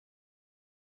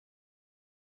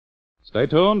Stay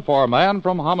tuned for Man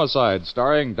from Homicide,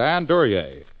 starring Dan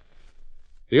Duryea.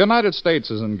 The United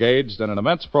States is engaged in an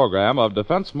immense program of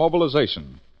defense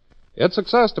mobilization. Its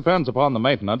success depends upon the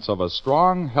maintenance of a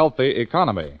strong, healthy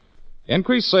economy.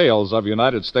 Increased sales of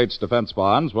United States defense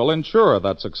bonds will ensure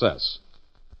that success.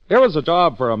 Here is a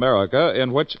job for America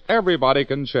in which everybody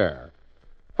can share.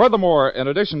 Furthermore, in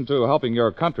addition to helping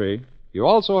your country, you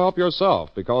also help yourself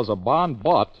because a bond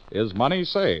bought is money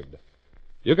saved.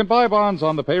 You can buy bonds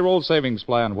on the payroll savings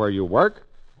plan where you work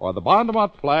or the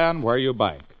bond-a-month plan where you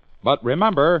bank. But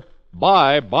remember,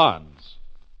 buy bonds.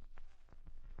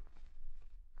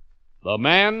 The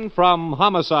Man from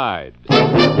Homicide.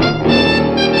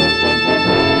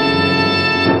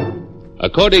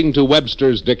 According to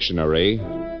Webster's dictionary,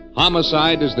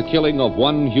 homicide is the killing of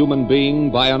one human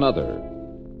being by another.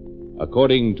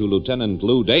 According to Lieutenant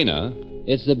Lou Dana,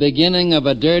 it's the beginning of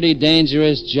a dirty,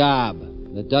 dangerous job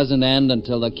that doesn't end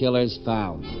until the killer's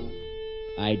found.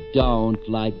 I don't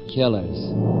like killers.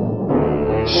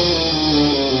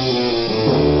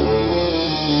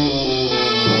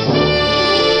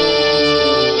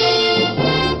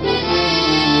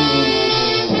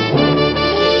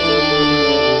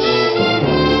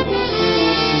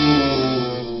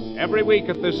 Every week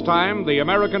at this time, the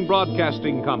American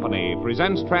Broadcasting Company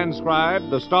presents transcribed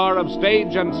the star of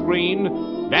stage and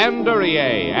screen, Dan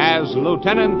Duryea, as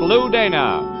Lieutenant Lou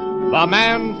Dana, the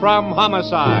Man from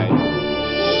Homicide.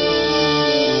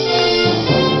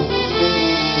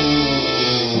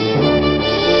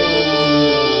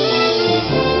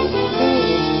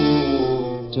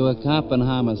 To a cop in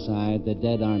homicide, the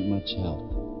dead aren't much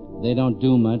help. They don't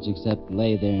do much except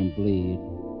lay there and bleed.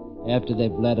 After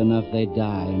they've bled enough, they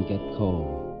die and get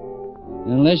cold.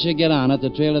 And unless you get on it, the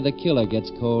trail of the killer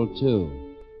gets cold, too.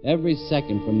 Every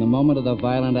second from the moment of the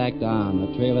violent act on,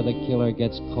 the trail of the killer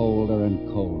gets colder and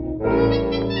colder.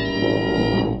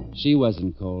 She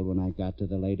wasn't cold when I got to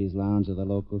the ladies' lounge of the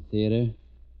local theater.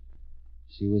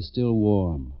 She was still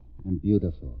warm and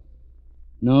beautiful.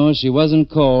 No, she wasn't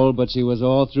cold, but she was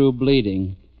all through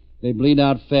bleeding. They bleed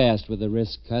out fast with the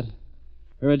wrist cut.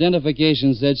 Her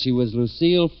identification said she was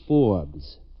Lucille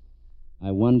Forbes.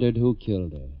 I wondered who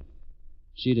killed her.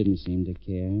 She didn't seem to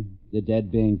care, the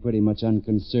dead being pretty much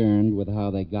unconcerned with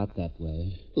how they got that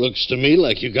way. Looks to me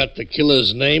like you got the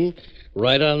killer's name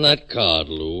right on that card,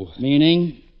 Lou.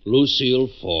 Meaning? Lucille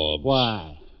Forbes.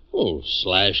 Why? Oh,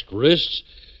 slashed wrists.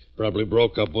 Probably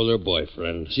broke up with her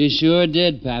boyfriend. She sure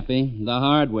did, Pappy. The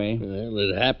hard way. Well,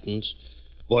 it happens.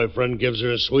 Boyfriend gives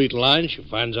her a sweet line. She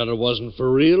finds out it wasn't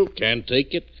for real. Can't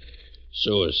take it.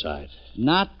 Suicide.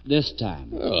 Not this time.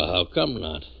 Well, how come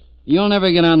not? You'll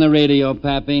never get on the radio,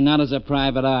 Pappy, not as a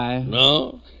private eye.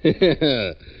 No?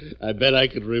 I bet I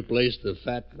could replace the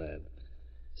fat man.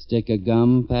 Stick of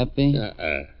gum, Pappy?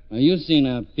 Now, you've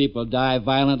seen people die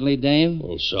violently, Dave.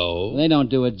 Well, so? They don't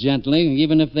do it gently,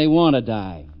 even if they want to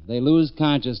die. They lose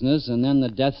consciousness, and then the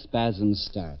death spasms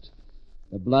start.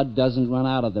 The blood doesn't run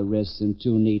out of the wrists in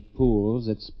two neat pools.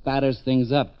 It spatters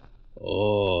things up.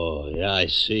 Oh, yeah, I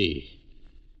see.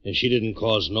 And she didn't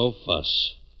cause no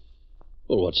fuss.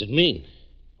 Well, what's it mean?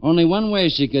 Only one way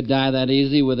she could die that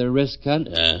easy with her wrist cut.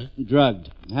 Yeah? Drugged.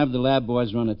 Have the lab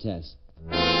boys run a test.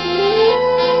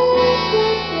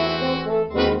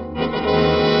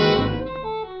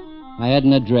 I had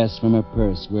an address from her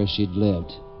purse where she'd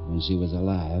lived when she was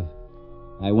alive.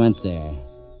 I went there.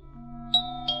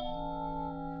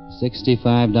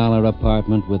 $65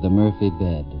 apartment with a Murphy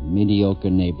bed. Mediocre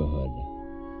neighborhood.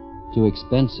 Too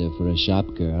expensive for a shop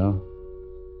girl.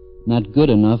 Not good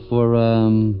enough for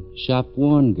a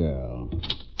shop-worn girl.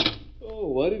 Oh,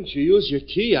 why didn't you use your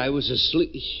key? I was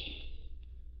asleep.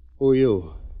 Who are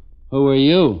you? Who are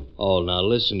you? Oh, now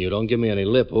listen, you don't give me any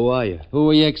lip. Who are you? Who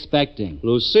were you expecting?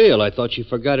 Lucille. I thought she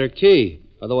forgot her key.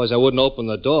 Otherwise, I wouldn't open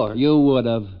the door. You would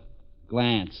have.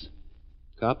 Glance.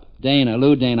 Cop? Dana,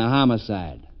 Lou Dana,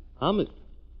 homicide.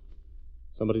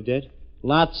 Somebody dead?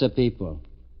 Lots of people.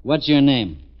 What's your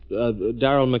name?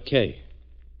 Darrell McKay.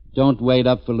 Don't wait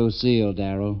up for Lucille,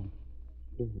 Darrell.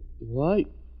 What?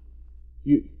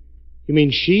 You mean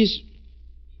she's...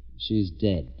 She's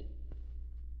dead.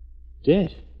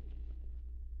 Dead?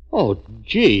 Oh,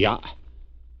 gee,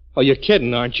 Oh, you're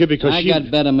kidding, aren't you? Because I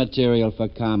got better material for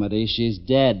comedy. She's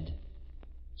dead.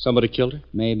 Somebody killed her?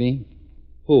 Maybe.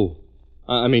 Who?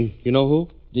 I mean, you know who?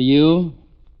 Do you?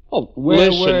 Oh, Where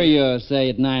listen. were you, say,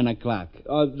 at 9 o'clock?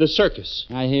 The circus.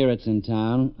 I hear it's in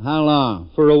town. How long?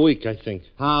 For a week, I think.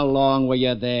 How long were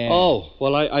you there? Oh,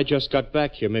 well, I just got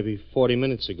back here maybe 40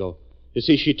 minutes ago. You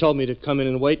see, she told me to come in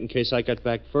and wait in case I got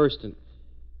back first, and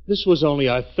this was only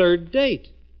our third date.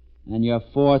 And your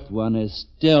fourth one is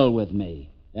still with me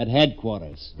at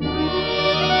headquarters.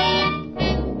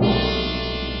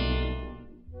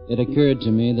 It occurred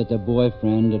to me that the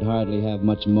boyfriend would hardly have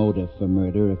much motive for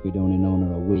murder if he'd only known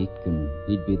her a week, and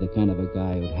he'd be the kind of a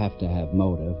guy who'd have to have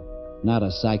motive. Not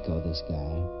a psycho, this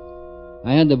guy.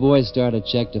 I had the boys start a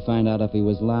check to find out if he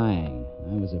was lying.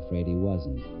 I was afraid he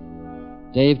wasn't.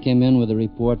 Dave came in with a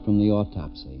report from the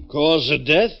autopsy. Cause of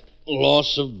death?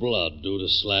 Loss of blood due to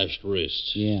slashed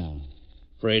wrists. Yeah.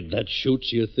 Afraid that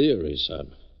shoots your theory,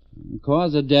 son. The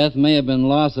cause of death may have been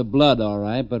loss of blood, all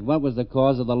right, but what was the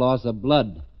cause of the loss of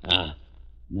blood?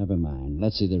 Never mind.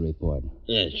 Let's see the report.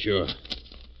 Yeah, sure.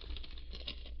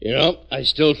 You know, I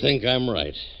still think I'm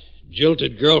right.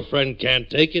 Jilted girlfriend can't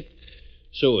take it.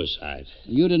 Suicide.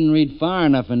 You didn't read far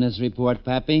enough in this report,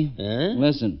 Pappy. Huh?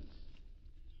 Listen.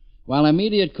 While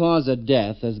immediate cause of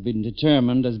death has been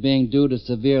determined as being due to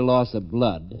severe loss of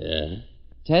blood, Yeah?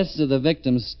 tests of the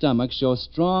victim's stomach show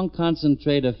strong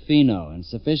concentrate of pheno in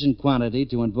sufficient quantity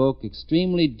to invoke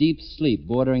extremely deep sleep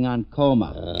bordering on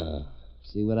coma.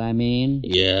 See what I mean?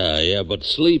 Yeah, but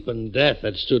sleep and death,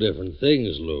 that's two different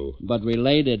things, Lou. But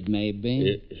related,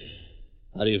 maybe.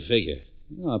 How do you figure?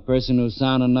 A person who's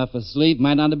sound enough asleep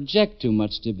might not object too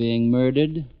much to being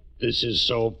murdered. This is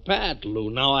so pat, Lou.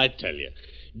 Now I tell you.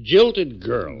 Jilted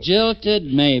girl.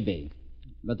 Jilted, maybe.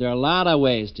 But there are a lot of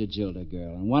ways to jilt a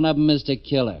girl, and one of them is to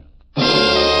kill her.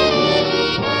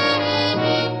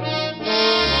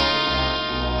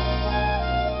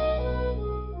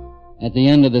 At the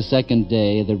end of the second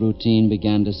day, the routine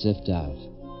began to sift out.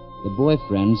 The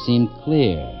boyfriend seemed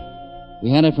clear.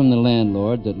 We had it from the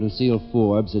landlord that Lucille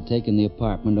Forbes had taken the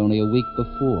apartment only a week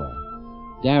before.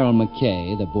 Darrell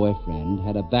McKay, the boyfriend,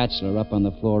 had a bachelor up on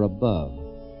the floor above.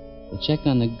 The check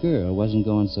on the girl wasn't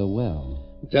going so well.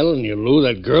 I'm telling you, Lou,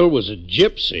 that girl was a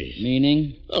gypsy.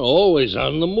 Meaning? Always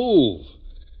on the move.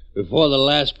 Before the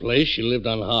last place, she lived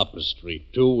on Harper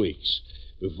Street, 2 weeks.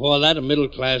 Before that, a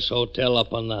middle-class hotel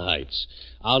up on the Heights.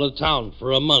 Out of town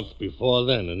for a month before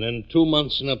then, and then 2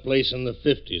 months in a place in the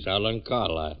 50s out on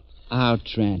Carlisle. How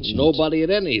transient. Nobody at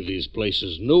any of these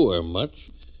places knew her much.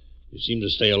 She seemed to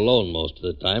stay alone most of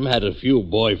the time. Had a few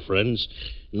boyfriends.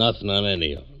 Nothing on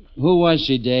any of them. Who was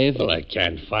she, Dave? Well, I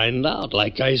can't find out.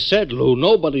 Like I said, Lou,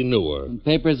 nobody knew her.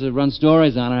 Papers have run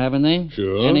stories on her, haven't they?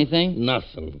 Sure. Anything?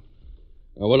 Nothing.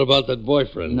 Now, what about that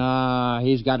boyfriend? No,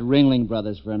 he's got Ringling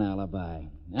Brothers for an alibi.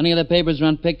 Any of the papers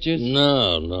run pictures?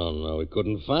 No. We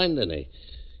couldn't find any.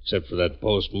 Except for that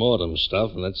post-mortem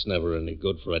stuff, and that's never any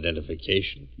good for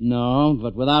identification. No,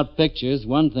 but without pictures,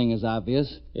 one thing is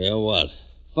obvious. Yeah, what?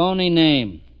 Phony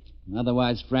name.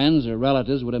 Otherwise, friends or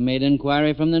relatives would have made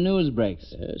inquiry from the news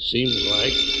breaks. Yeah, seems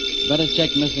like. Better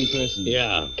check missing persons.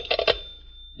 Yeah.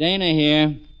 Dana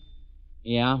here.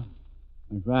 Yeah,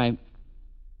 that's right.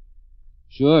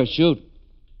 Sure, shoot.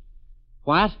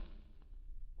 What?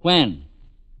 When?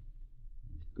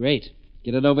 Great.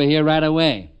 Get it over here right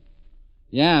away.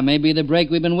 Yeah, maybe the break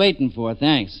we've been waiting for,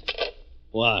 thanks.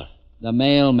 What? The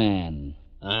mailman.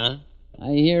 Huh? I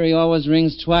hear he always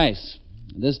rings twice.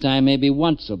 This time maybe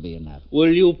once will be enough.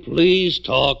 Will you please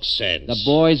talk sense? The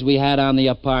boys we had on the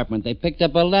apartment, they picked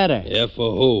up a letter. Yeah,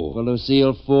 for who? For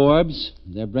Lucille Forbes.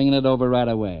 They're bringing it over right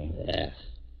away. Yeah,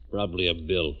 probably a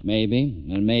bill. Maybe,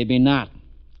 and maybe not.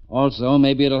 Also,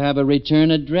 maybe it'll have a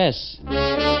return address.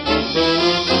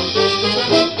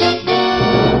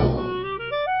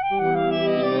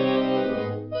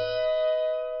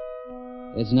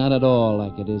 It's not at all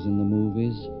like it is in the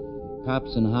movies.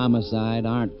 Cops in Homicide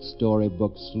aren't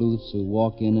storybook sleuths who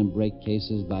walk in and break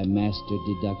cases by master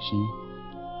deduction.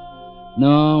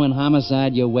 No, in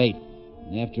Homicide you wait.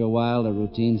 After a while, the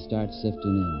routine starts sifting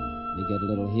in. You get a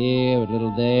little here, a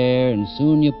little there, and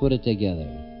soon you put it together.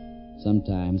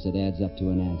 Sometimes it adds up to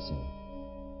an answer.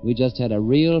 We just had a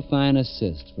real fine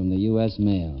assist from the U.S.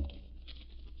 Mail.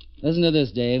 Listen to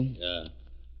this, Dave. Yeah.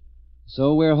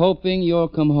 So we're hoping you'll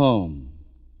come home.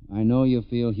 I know you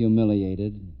feel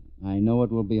humiliated. I know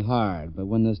it will be hard, but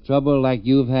when there's trouble like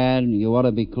you've had, you ought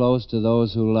to be close to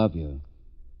those who love you.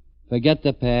 Forget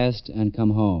the past and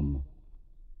come home.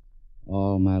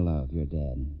 All my love, your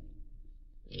dad.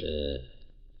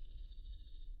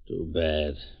 Too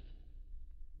bad.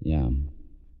 Yeah.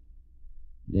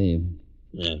 Dave.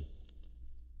 Yeah.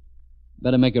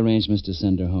 Better make arrangements to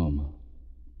send her home.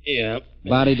 Yeah.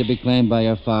 Body to be claimed by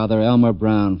your father, Elmer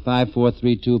Brown,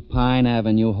 5432 Pine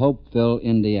Avenue, Hopeville,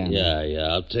 Indiana.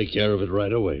 Yeah, I'll take care of it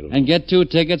right away. And get 2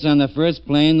 tickets on the first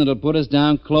plane that'll put us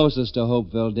down closest to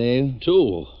Hopeville, Dave.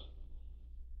 2?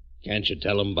 Can't you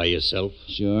tell him by yourself?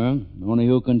 Sure. Only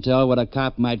who can tell what a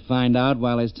cop might find out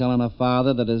while he's telling a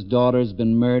father that his daughter's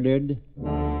been murdered?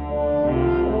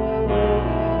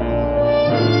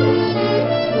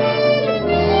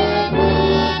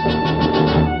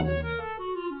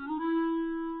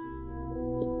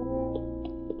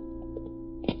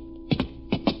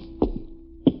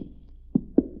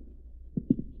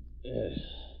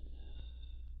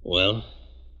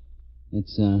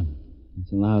 It's a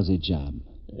lousy job.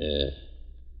 Yeah.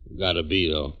 Gotta be,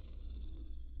 though.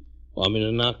 Want me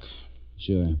to knock?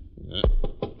 Sure. Yeah.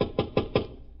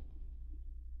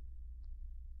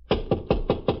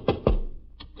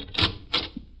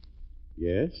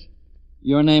 Yes?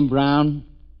 Your name Brown?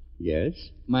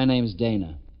 Yes? My name's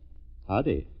Dana.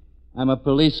 Howdy. I'm a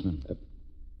policeman.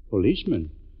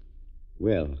 Policeman?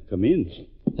 Well, come in.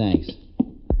 Thanks.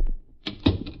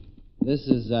 This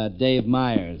is Dave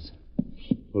Myers.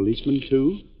 Policeman,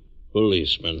 too?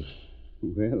 Policeman.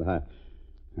 Well,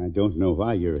 I don't know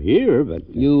why you're here, but...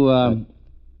 You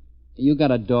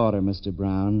got a daughter, Mr.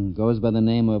 Brown. Goes by the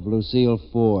name of Lucille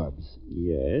Forbes.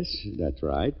 Yes, that's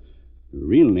right. Her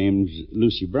real name's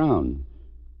Lucy Brown.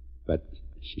 But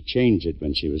she changed it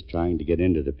when she was trying to get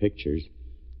into the pictures.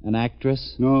 An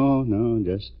actress? No,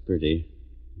 just pretty.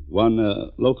 Won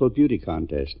a local beauty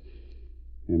contest.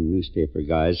 Them newspaper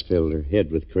guys filled her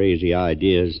head with crazy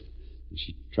ideas.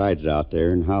 She tried it out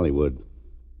there in Hollywood.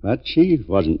 But she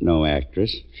wasn't no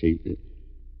actress.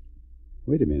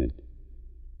 Wait a minute.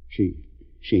 She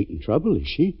ain't in trouble, is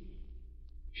she?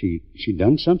 She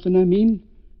done something, I mean?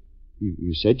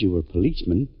 You said you were a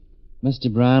policeman.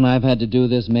 Mr. Brown, I've had to do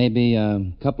this maybe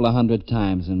a couple of 100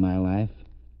 times in my life.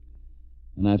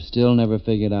 And I've still never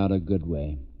figured out a good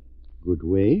way. Good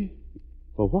way?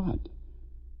 For what?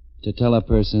 To tell a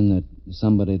person that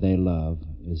somebody they love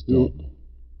is dead.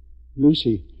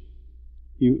 Lucy.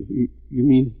 You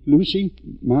mean Lucy?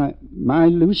 My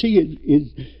Lucy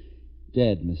is...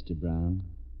 Dead, Mr. Brown.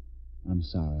 I'm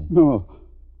sorry. No.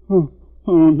 Oh,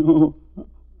 no.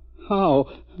 How?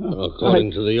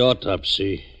 According to the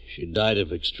autopsy, she died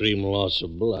of extreme loss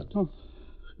of blood. Oh.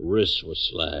 Wrist was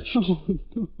slashed. Oh,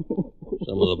 no.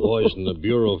 Some of the boys in the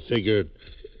bureau figured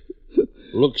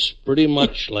looks pretty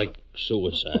much like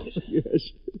suicide.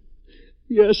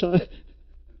 Yes, I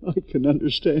can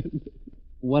understand.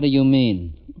 What do you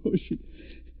mean? Oh,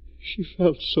 she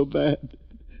felt so bad.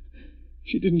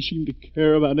 She didn't seem to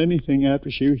care about anything after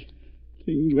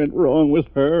things went wrong with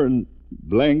her and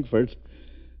Blankford.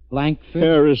 Blankford?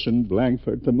 Harrison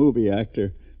Blankford, the movie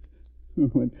actor.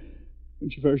 When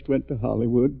she first went to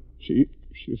Hollywood, she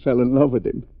fell in love with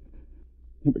him.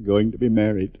 They were going to be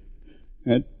married.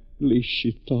 At least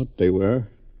she thought they were.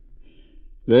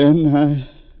 Then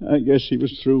I guess he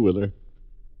was through with her.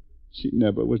 She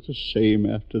never was the same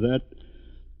after that,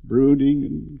 brooding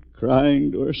and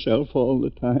crying to herself all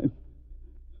the time.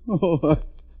 Oh,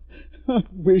 I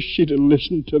wish she'd have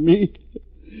listened to me.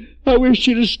 I wish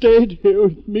she'd have stayed here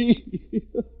with me.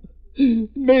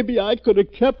 Maybe I could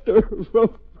have kept her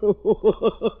from...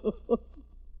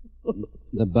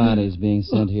 The body's being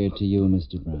sent here to you,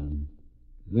 Mr. Brown.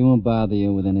 We won't bother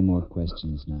you with any more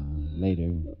questions now. Later,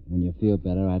 when you feel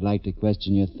better, I'd like to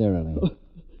question you thoroughly.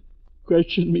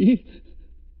 Question me?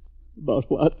 About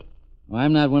what? Well,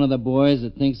 I'm not one of the boys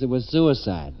that thinks it was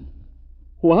suicide.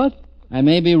 What? I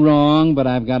may be wrong, but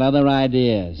I've got other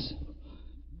ideas.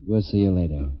 We'll see you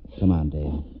later. Come on,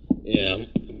 Dave. Yeah.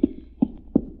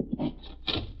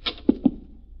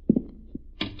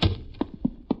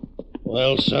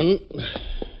 Well, son,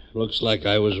 looks like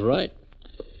I was right.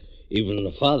 Even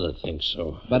the father thinks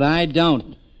so. But I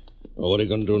don't. Well, what are you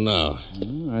going to do now?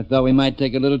 I thought we might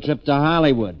take a little trip to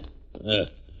Hollywood.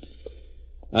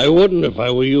 I wouldn't if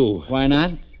I were you. Why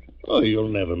not? Oh, you'll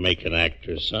never make an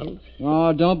actor, son.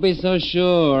 Oh, don't be so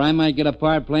sure. I might get a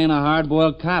part playing a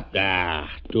hard-boiled cop.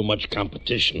 Too much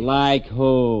competition. Like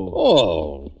who?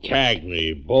 Oh,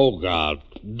 Cagney, Bogart,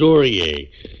 Duryea.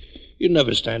 You'd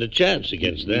never stand a chance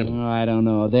against them. Oh, I don't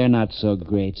know. They're not so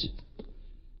great.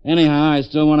 Anyhow, I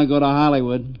still want to go to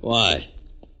Hollywood. Why?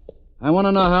 I want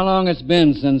to know how long it's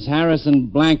been since Harrison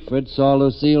Blankford saw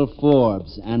Lucille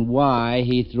Forbes and why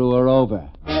he threw her over.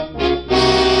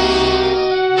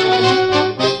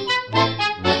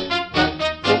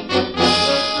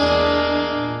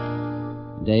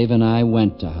 Dave and I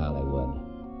went to Hollywood.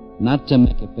 Not to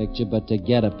make a picture, but to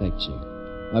get a picture.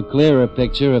 A clearer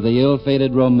picture of the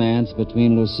ill-fated romance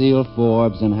between Lucille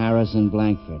Forbes and Harrison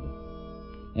Blankford.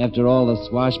 After all the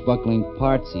swashbuckling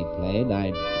parts he'd played,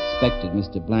 I'd expected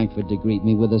Mr. Blankford to greet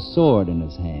me with a sword in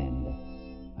his hand.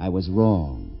 I was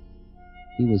wrong.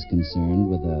 He was concerned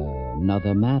with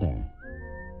another matter.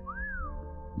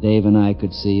 Dave and I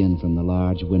could see in from the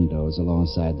large windows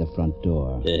alongside the front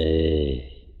door.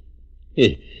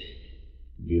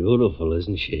 Beautiful,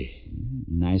 isn't she?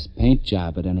 Nice paint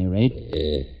job, at any rate.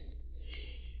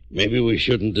 Maybe we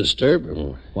shouldn't disturb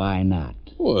him. Why not?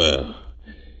 Well,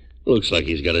 looks like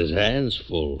he's got his hands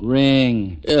full.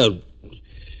 Ring.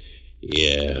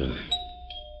 Yeah.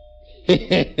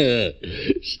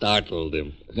 Startled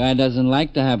him. Guy doesn't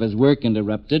like to have his work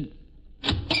interrupted.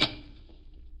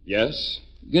 Yes?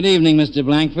 Good evening, Mr.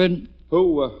 Blankford.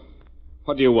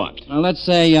 What do you want? Let's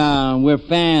say we're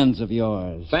fans of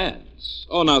yours. Fans?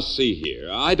 Oh, now see here.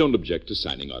 I don't object to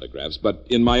signing autographs, but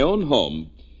in my own home,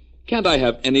 can't I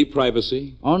have any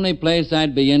privacy? Only place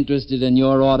I'd be interested in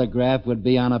your autograph would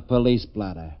be on a police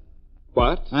blotter.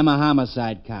 What? I'm a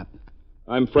homicide cop.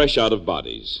 I'm fresh out of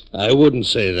bodies. I wouldn't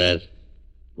say that.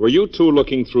 Were you two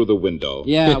looking through the window?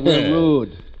 Yeah, we're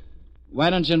rude. Why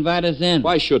don't you invite us in?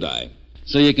 Why should I?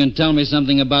 So you can tell me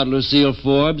something about Lucille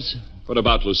Forbes? What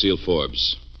about Lucille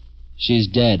Forbes? She's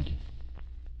dead.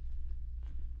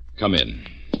 Come in.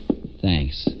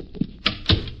 Thanks.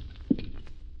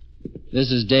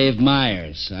 This is Dave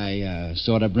Myers. I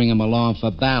sort of bring him along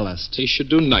for ballast. He should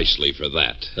do nicely for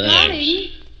that. Darling,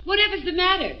 whatever's the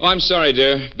matter? Oh, I'm sorry,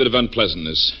 dear. Bit of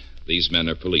unpleasantness. These men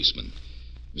are policemen.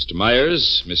 Mr.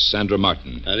 Myers, Miss Sandra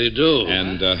Martin. How do you do?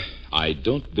 And, I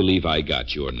don't believe I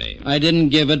got your name. I didn't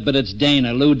give it, but it's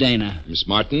Dana, Lou Dana. Miss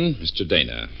Martin, Mr.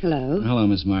 Dana. Hello. Hello,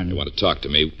 Miss Martin. You want to talk to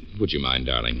me? Would you mind,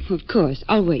 darling? Of course.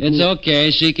 I'll wait. It's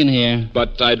okay. She can hear.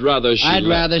 But I'd rather she... I'd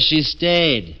rather she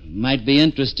stayed. Might be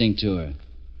interesting to her.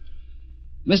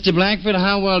 Mr. Blankford,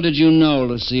 how well did you know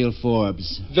Lucille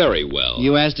Forbes? Very well.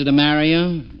 You asked her to marry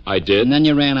you? I did. And then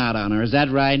you ran out on her. Is that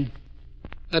right?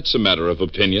 That's a matter of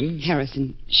opinion.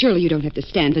 Harrison, surely you don't have to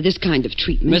stand for this kind of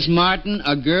treatment. Miss Martin,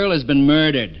 a girl has been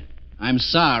murdered. I'm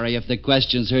sorry if the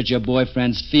questions hurt your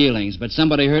boyfriend's feelings, but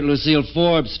somebody hurt Lucille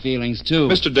Forbes' feelings, too.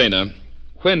 Mr. Dana,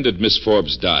 when did Miss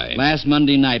Forbes die? Last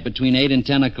Monday night, between 8 and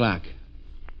 10 o'clock.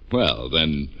 Well,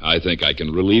 then I think I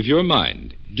can relieve your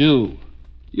mind. Do.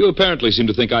 You apparently seem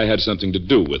to think I had something to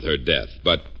do with her death,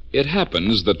 but it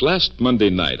happens that last Monday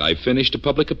night I finished a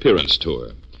public appearance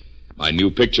tour. My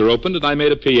new picture opened, and I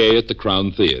made a PA at the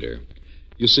Crown Theater.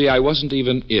 You see, I wasn't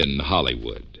even in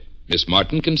Hollywood. Miss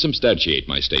Martin can substantiate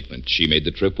my statement. She made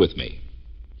the trip with me.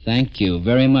 Thank you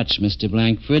very much, Mr.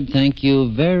 Blankford. Thank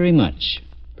you very much.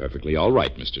 Perfectly all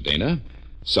right, Mr. Dana.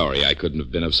 Sorry I couldn't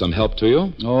have been of some help to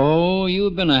you. Oh,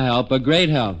 you've been a help, a great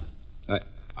help.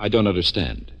 I don't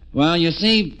understand. Well, you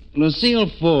see, Lucille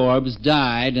Forbes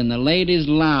died in the ladies'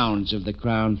 lounge of the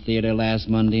Crown Theater last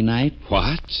Monday night.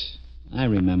 What? I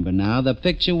remember now. The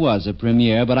picture was a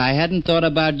premiere, but I hadn't thought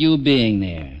about you being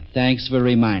there. Thanks for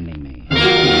reminding me.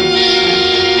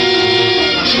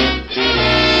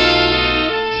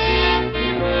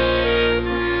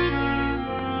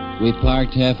 We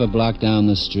parked half a block down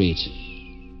the street.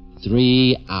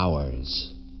 3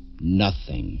 hours.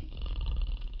 Nothing.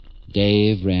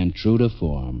 Dave ran true to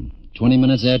form. 20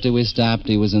 minutes after we stopped,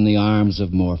 he was in the arms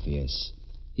of Morpheus.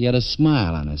 He had a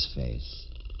smile on his face.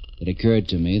 It occurred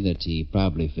to me that he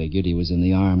probably figured he was in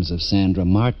the arms of Sandra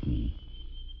Martin.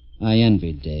 I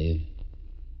envied Dave.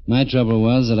 My trouble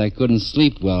was that I couldn't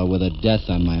sleep well with a death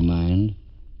on my mind.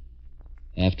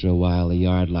 After a while, the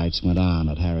yard lights went on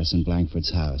at Harrison Blankford's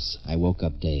house. I woke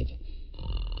up Dave.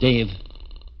 Dave!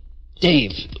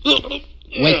 Dave!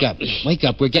 Wake up. Wake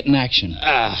up. We're getting action.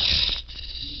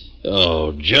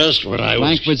 Oh, just when I was...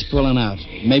 Blankford's pulling out.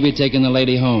 Maybe taking the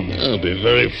lady home. It'll be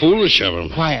very foolish of him.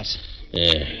 Quiet.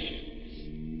 Yeah.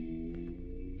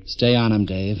 Stay on him,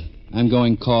 Dave. I'm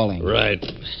going calling. Right.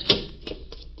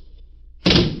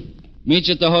 Meet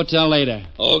you at the hotel later.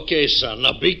 Okay, son.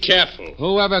 Now be careful.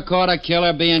 Whoever caught a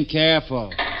killer being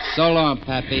careful. So long,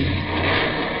 Pappy.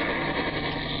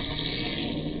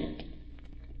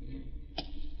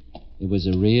 It was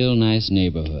a real nice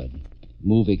neighborhood.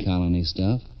 Movie colony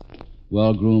stuff.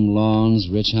 Well-groomed lawns,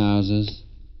 rich houses.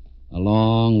 A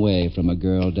long way from a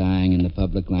girl dying in the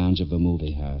public lounge of a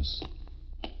movie house.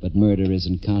 But murder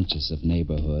isn't conscious of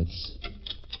neighborhoods.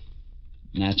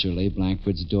 Naturally,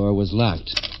 Blankford's door was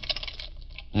locked.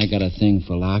 I got a thing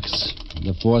for locks.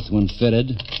 The fourth one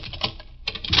fitted.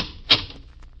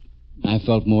 I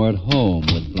felt more at home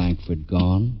with Blankford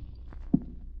gone.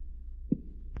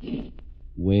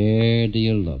 Where do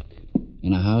you look?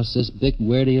 In a house this big,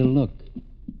 where do you look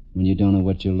when you don't know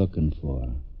what you're looking for?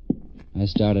 I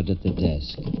started at the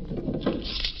desk.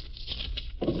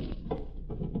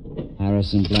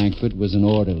 Harrison Blankford was an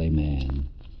orderly man.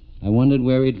 I wondered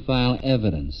where he'd file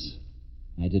evidence.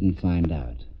 I didn't find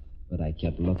out, but I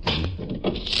kept looking.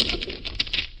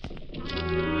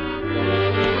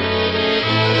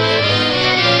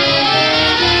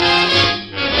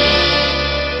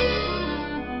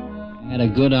 I had a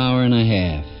good hour and a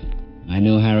half. I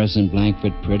knew Harrison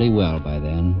Blankford pretty well by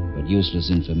then, but useless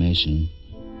information.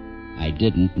 I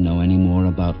didn't know any more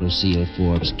about Lucille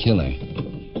Forbes' killer.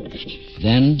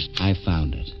 Then I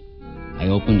found it. I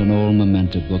opened an old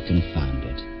memento book and found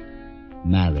it.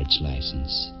 Marriage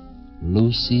license.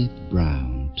 Lucy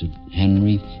Brown to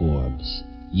Henry Forbes.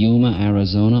 Yuma,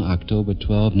 Arizona, October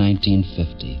 12,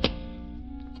 1950.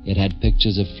 It had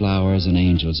pictures of flowers and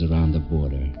angels around the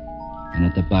border. And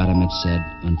at the bottom it said,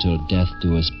 "Until death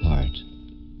do us part."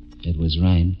 It was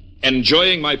right.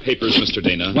 Enjoying my papers, Mr.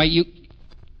 Dana. Why, you...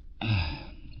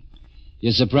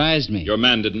 You surprised me. Your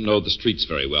man didn't know the streets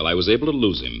very well. I was able to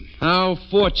lose him. How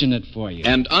fortunate for you.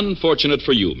 And unfortunate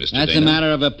for you, Mr. That's Dana. a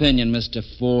matter of opinion, Mr.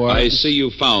 Forbes. I see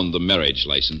you found the marriage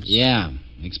license. Yeah,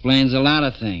 explains a lot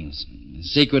of things.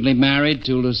 Secretly married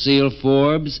to Lucille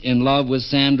Forbes, in love with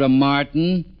Sandra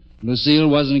Martin. Lucille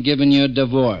wasn't giving you a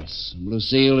divorce.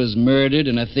 Lucille is murdered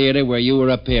in a theater where you were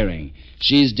appearing.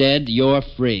 She's dead, you're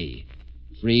free.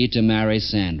 Free to marry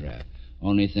Sandra.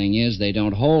 Only thing is, they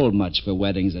don't hold much for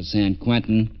weddings at San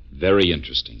Quentin. Very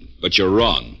interesting. But you're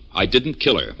wrong. I didn't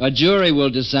kill her. A jury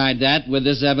will decide that with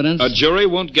this evidence. A jury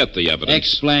won't get the evidence.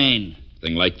 Explain. A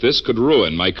thing like this could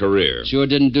ruin my career. Sure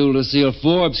didn't do Lucille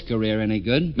Forbes' career any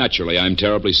good. Naturally, I'm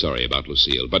terribly sorry about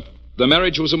Lucille, but the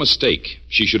marriage was a mistake.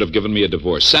 She should have given me a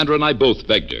divorce. Sandra and I both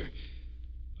begged her.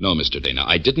 No, Mr. Dana,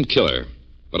 I didn't kill her.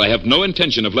 But I have no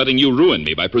intention of letting you ruin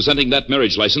me by presenting that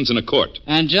marriage license in a court.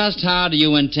 And just how do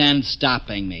you intend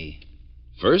stopping me?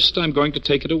 First, I'm going to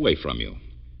take it away from you.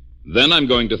 Then I'm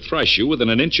going to thrash you within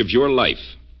an inch of your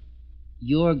life.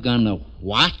 You're gonna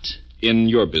what? In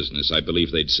your business, I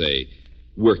believe they'd say,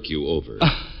 work you over.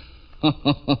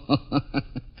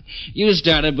 You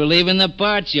started believing the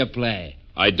parts you play.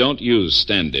 I don't use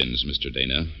stand-ins, Mr.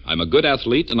 Dana. I'm a good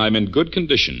athlete, and I'm in good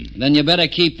condition. Then you better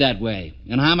keep that way.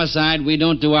 In Homicide, we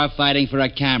don't do our fighting for a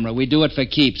camera. We do it for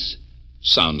keeps.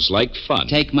 Sounds like fun.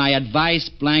 Take my advice,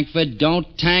 Blankford.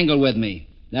 Don't tangle with me.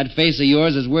 That face of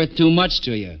yours is worth too much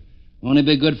to you. Only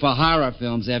be good for horror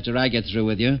films after I get through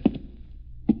with you.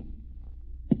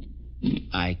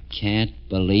 I can't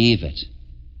believe it.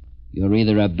 You're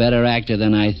either a better actor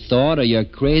than I thought, or you're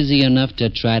crazy enough to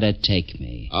try to take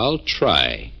me. I'll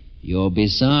try. You'll be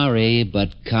sorry,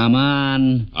 but come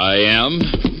on. I am.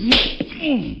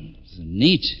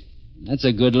 Neat. That's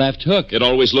a good left hook. It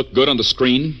always looked good on the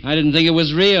screen. I didn't think it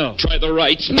was real. Try the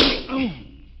right.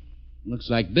 Looks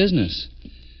like business.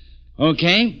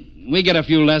 Okay, we get a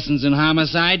few lessons in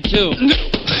Homicide, too.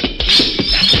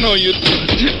 No, you...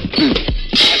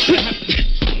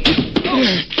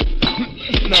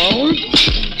 No.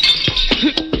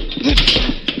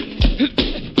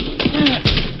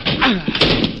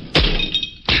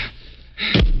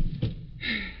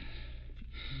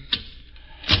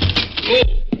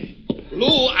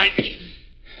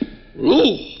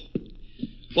 Lou,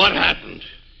 what happened?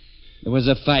 There was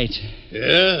a fight.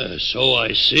 Yeah, so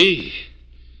I see.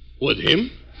 With him?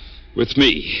 With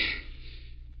me.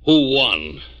 Who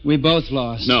won? We both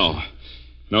lost. No,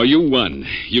 you won.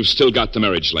 You've still got the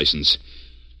marriage license.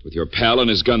 With your pal and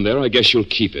his gun there, I guess you'll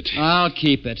keep it. I'll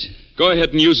keep it. Go ahead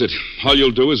and use it. All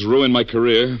you'll do is ruin my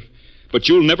career. But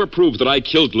you'll never prove that I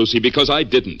killed Lucy because I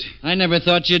didn't. I never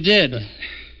thought you did.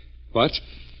 What?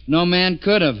 No man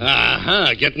could have.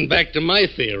 Uh-huh. Getting back to my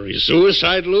theory.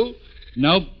 Suicide, Lou?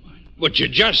 Nope. But you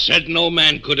just said no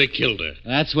man could have killed her.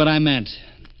 That's what I meant.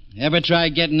 Ever try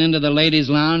getting into the ladies'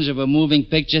 lounge of a moving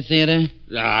picture theater?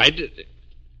 I did.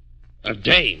 A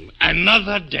dame.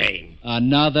 Another dame.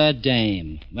 Another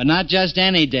dame. But not just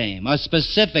any dame. A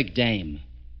specific dame.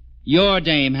 Your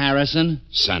dame, Harrison.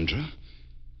 Sandra?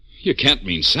 You can't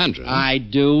mean Sandra. I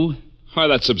do. Why,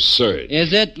 that's absurd.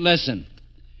 Is it? Listen.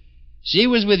 She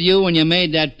was with you when you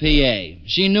made that PA.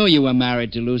 She knew you were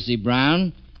married to Lucy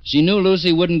Brown. She knew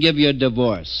Lucy wouldn't give you a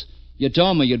divorce. You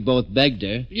told me you'd both begged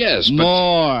her. Yes, but...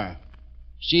 More.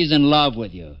 She's in love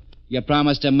with you. You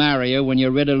promised to marry her when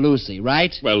you're rid of Lucy,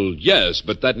 right? Well, yes,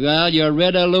 but that... Well, you're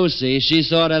rid of Lucy. She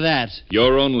saw to that.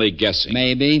 You're only guessing.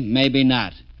 Maybe, maybe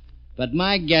not. But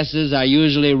my guesses are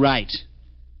usually right.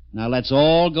 Now let's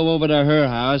all go over to her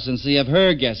house and see if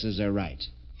her guesses are right.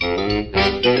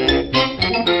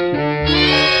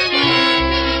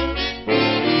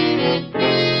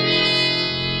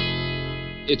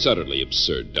 It's utterly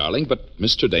absurd, darling, but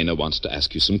Mr. Dana wants to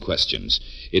ask you some questions.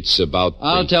 It's about...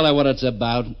 I'll tell her what it's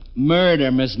about.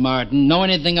 Murder, Miss Martin. Know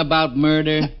anything about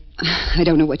murder? I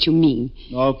don't know what you mean.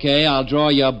 Okay, I'll draw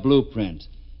you a blueprint.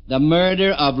 The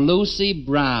murder of Lucy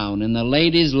Brown in the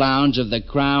ladies' lounge of the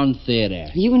Crown Theater.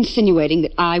 Are you insinuating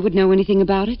that I would know anything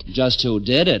about it? Just who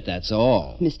did it, that's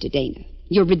all. Mr. Dana,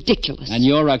 you're ridiculous. And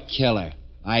you're a killer.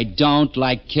 I don't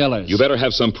like killers. You better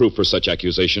have some proof for such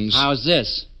accusations. How's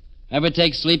this? Ever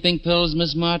take sleeping pills,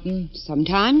 Miss Martin?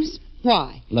 Sometimes.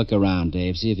 Why? Look around,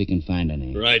 Dave. See if you can find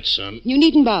any. Right, son. You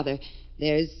needn't bother.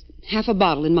 There's half a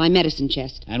bottle in my medicine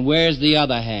chest. And where's the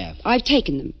other half? I've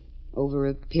taken them. over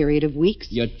a period of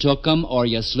weeks. You took 'em or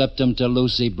you slipped 'em to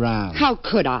Lucy Brown. How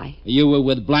could I? You were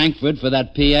with Blankford for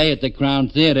that PA at the Crown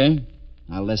Theater.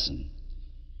 Now listen.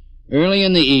 Early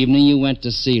in the evening, you went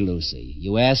to see Lucy.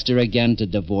 You asked her again to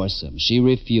divorce him. She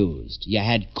refused. You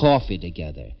had coffee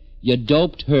together. You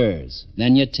doped hers.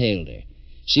 Then you tailed her.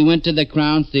 She went to the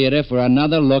Crown Theater for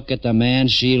another look at the man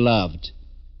she loved.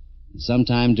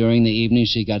 Sometime during the evening,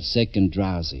 she got sick and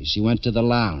drowsy. She went to the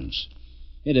lounge.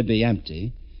 It'd be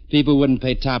empty. People wouldn't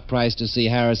pay top price to see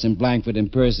Harrison Blankford in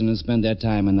person and spend their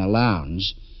time in the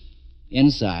lounge.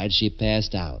 Inside, she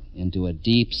passed out into a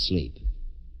deep sleep.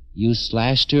 You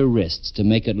slashed her wrists to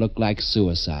make it look like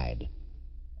suicide.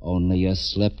 Only you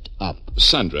slipped up.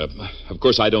 Sandra, of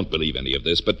course I don't believe any of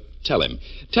this, but tell him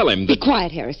that... Be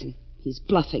quiet, Harrison. He's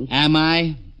bluffing. Am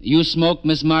I? You smoke,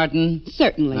 Miss Martin?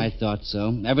 Certainly. I thought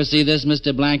so. Ever see this,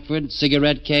 Mr. Blankford?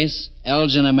 Cigarette case?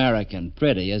 Elgin American.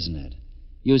 Pretty, isn't it?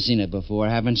 You've seen it before,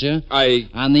 haven't you?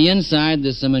 On the inside,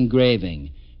 there's some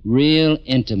engraving. Real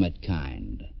intimate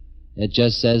kind. It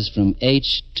just says from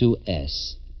H to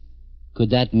S. Could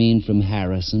that mean from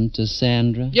Harrison to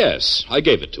Sandra? Yes, I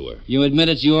gave it to her. You admit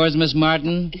it's yours, Miss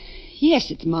Martin? Yes,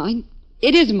 it's mine.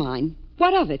 It is mine.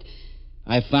 What of it?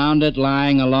 I found it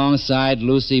lying alongside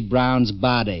Lucy Brown's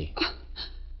body.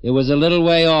 It was a little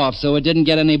way off, so it didn't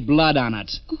get any blood on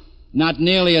it. Not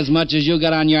nearly as much as you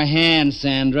got on your hand,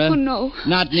 Sandra. Oh, no.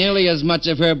 Not nearly as much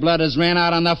of her blood as ran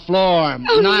out on the floor.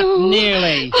 Oh, Not no.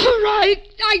 nearly. All right.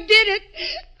 I did it.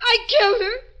 I killed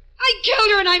her. I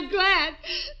killed her, and I'm glad.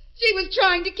 She was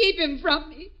trying to keep him from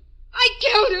me. I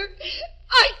killed her.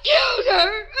 I killed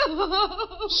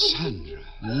her. Sandra.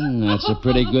 That's a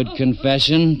pretty good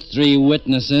confession. 3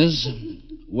 witnesses.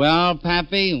 Well,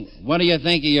 Pappy, what do you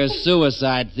think of your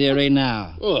suicide theory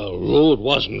now? Well, Lou, it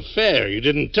wasn't fair. You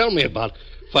didn't tell me about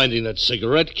finding that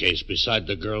cigarette case beside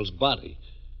the girl's body.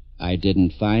 I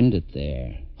didn't find it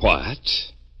there.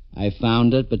 What? I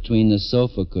found it between the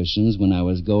sofa cushions when I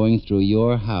was going through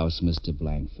your house, Mr.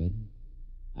 Blankford.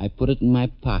 I put it in my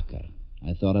pocket.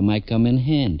 I thought it might come in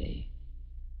handy.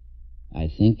 I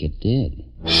think it did.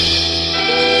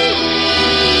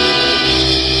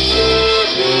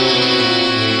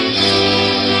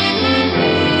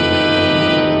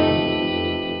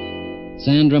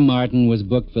 Sandra Martin was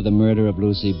booked for the murder of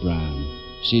Lucy Brown.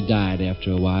 She died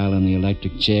after a while in the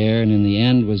electric chair, and in the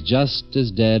end was just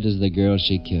as dead as the girl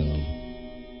she killed.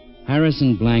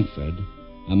 Harrison Blankford,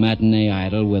 a matinee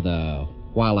idol with a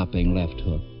walloping left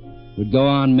hook, would go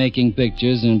on making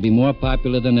pictures and be more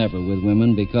popular than ever with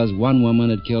women because one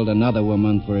woman had killed another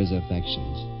woman for his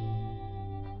affections.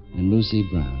 And Lucy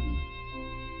Brown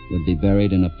would be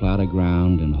buried in a plot of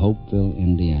ground in Hopeville,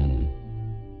 Indiana.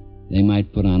 They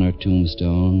might put on her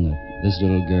tombstone that this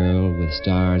little girl with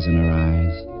stars in her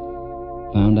eyes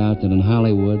found out that in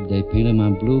Hollywood they paint him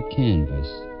on blue canvas.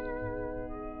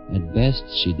 At best,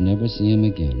 she'd never see him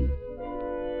again.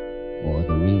 Or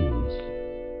the real ones.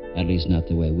 At least not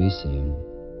the way we see him.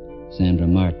 Sandra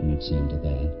Martin had seen to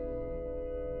that.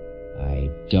 I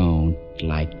don't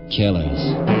like killers.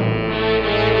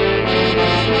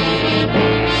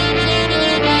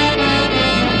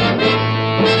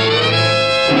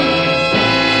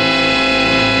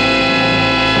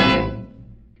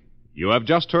 You have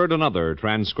just heard another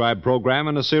transcribed program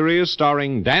in a series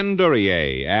starring Dan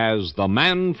Duryea as the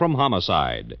Man from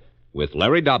Homicide, with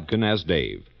Larry Dobkin as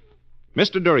Dave.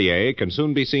 Mr. Duryea can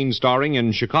soon be seen starring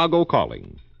in Chicago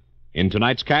Calling. In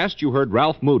tonight's cast, you heard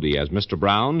Ralph Moody as Mr.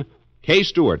 Brown, Kay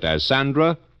Stewart as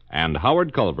Sandra, and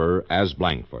Howard Culver as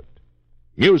Blankford.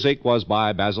 Music was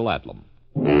by Basil Adlam.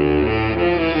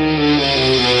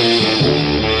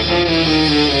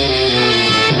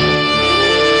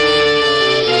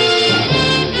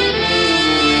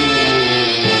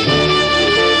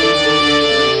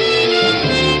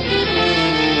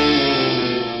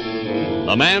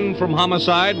 The Man from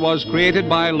Homicide was created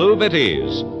by Lou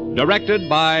Vitties, directed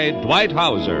by Dwight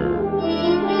Hauser.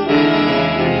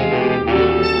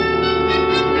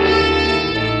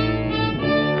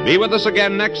 Be with us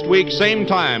again next week, same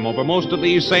time, over most of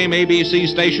these same ABC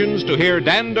stations to hear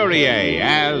Dan Duryea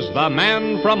as the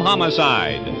Man from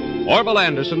Homicide. Orville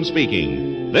Anderson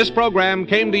speaking. This program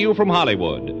came to you from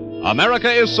Hollywood.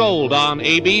 America is sold on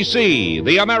ABC,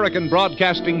 the American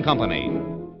Broadcasting Company.